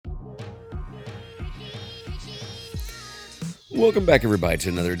Welcome back, everybody, to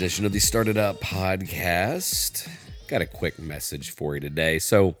another edition of the Started Up podcast. Got a quick message for you today.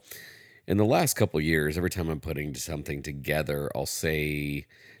 So, in the last couple of years, every time I'm putting something together, I'll say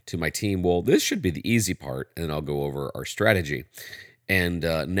to my team, well, this should be the easy part, and I'll go over our strategy. And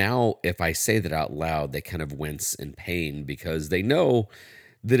now, if I say that out loud, they kind of wince in pain because they know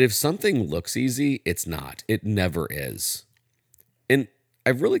that if something looks easy, it's not. It never is. And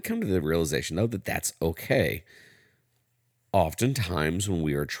I've really come to the realization, though, that that's okay. Oftentimes, when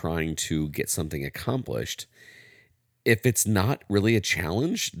we are trying to get something accomplished, if it's not really a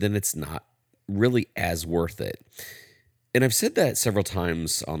challenge, then it's not really as worth it. And I've said that several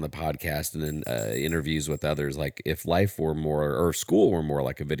times on the podcast and in interviews with others. Like, if life were more, or school were more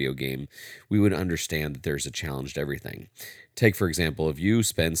like a video game, we would understand that there's a challenge to everything. Take, for example, if you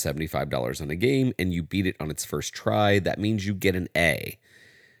spend $75 on a game and you beat it on its first try, that means you get an A.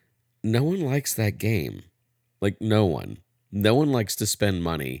 No one likes that game. Like, no one. No one likes to spend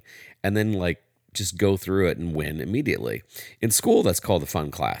money and then, just go through it and win immediately. In school, that's called a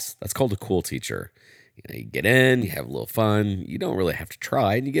fun class. That's called a cool teacher. You get in, you have a little fun, you don't really have to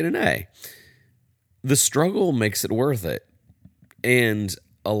try, and you get an A. The struggle makes it worth it. And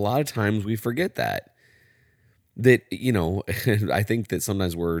a lot of times we forget that. I think that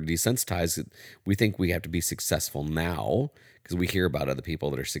sometimes we're desensitized. We think we have to be successful now because we hear about other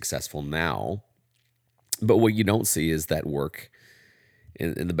people that are successful now. But what you don't see is that work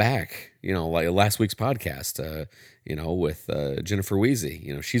in the back, like last week's podcast, with Jennifer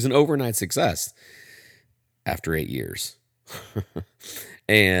Weezy. She's an overnight success after 8 years.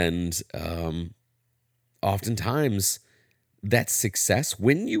 And oftentimes that success,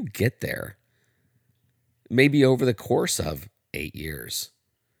 when you get there, maybe over the course of 8 years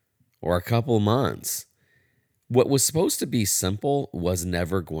or a couple of months, what was supposed to be simple was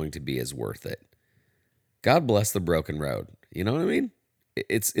never going to be as worth it. God bless the broken road. You know what I mean?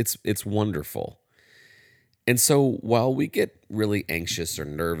 It's wonderful. And so while we get really anxious or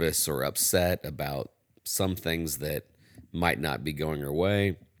nervous or upset about some things that might not be going our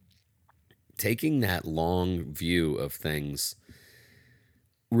way, taking that long view of things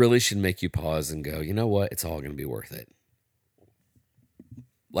really should make you pause and go, you know what? It's all going to be worth it.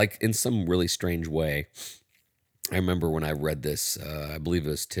 Like, in some really strange way, I remember when I read this, I believe it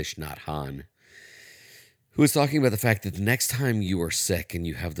was Thich Nhat Hanh, who was talking about the fact that the next time you are sick and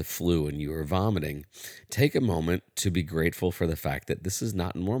you have the flu and you are vomiting, take a moment to be grateful for the fact that this is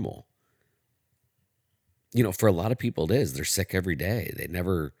not normal. For a lot of people it is. They're sick every day. They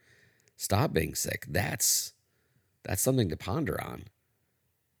never stop being sick. That's something to ponder on.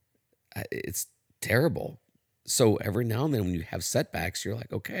 It's terrible. So every now and then when you have setbacks, you're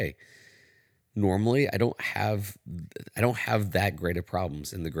like, okay, normally I don't have that great of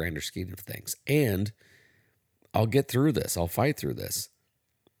problems in the grander scheme of things. And I'll get through this. I'll fight through this.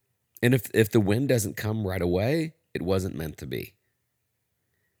 And if the win doesn't come right away, it wasn't meant to be.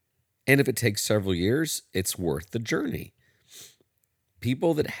 And if it takes several years, it's worth the journey.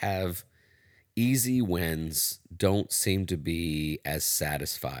 People that have easy wins don't seem to be as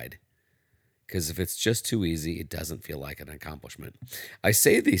satisfied. Because if it's just too easy, it doesn't feel like an accomplishment. I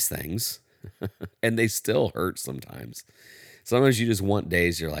say these things, and they still hurt sometimes. Sometimes you just want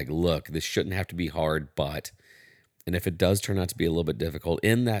days you're like, look, this shouldn't have to be hard, but... And if it does turn out to be a little bit difficult,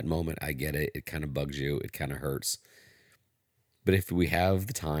 in that moment, I get it. It kind of bugs you. It kind of hurts. But if we have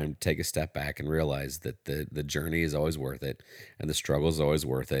the time to take a step back and realize that the journey is always worth it and the struggle is always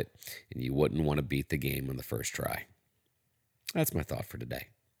worth it, and you wouldn't want to beat the game on the first try. That's my thought for today.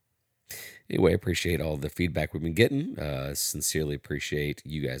 Anyway, I appreciate all the feedback we've been getting. Sincerely appreciate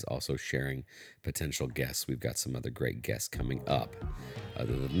you guys also sharing potential guests. We've got some other great guests coming up.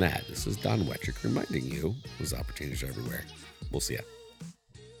 Other than that, this is Don Wettrick reminding you those opportunities are everywhere. We'll see ya.